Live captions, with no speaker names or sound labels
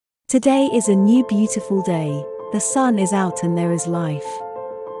Today is a new beautiful day. The sun is out and there is life.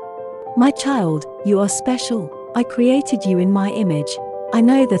 My child, you are special. I created you in my image. I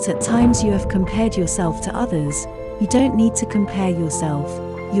know that at times you have compared yourself to others. You don't need to compare yourself.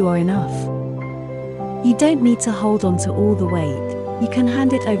 You are enough. You don't need to hold on to all the weight. You can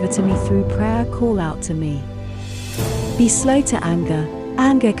hand it over to me through prayer. Call out to me. Be slow to anger.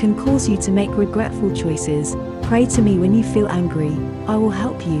 Anger can cause you to make regretful choices. Pray to me when you feel angry. I will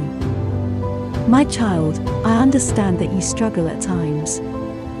help you. My child, I understand that you struggle at times.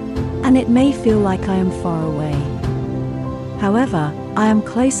 And it may feel like I am far away. However, I am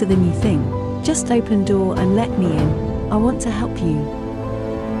closer than you think. Just open door and let me in. I want to help you.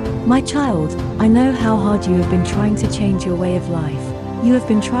 My child, I know how hard you have been trying to change your way of life. You have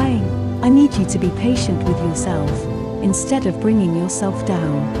been trying. I need you to be patient with yourself, instead of bringing yourself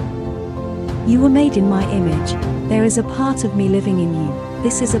down. You were made in my image. There is a part of me living in you.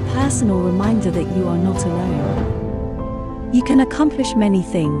 This is a personal reminder that you are not alone. You can accomplish many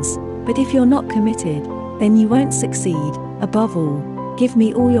things, but if you're not committed, then you won't succeed. Above all, give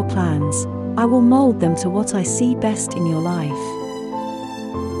me all your plans. I will mold them to what I see best in your life.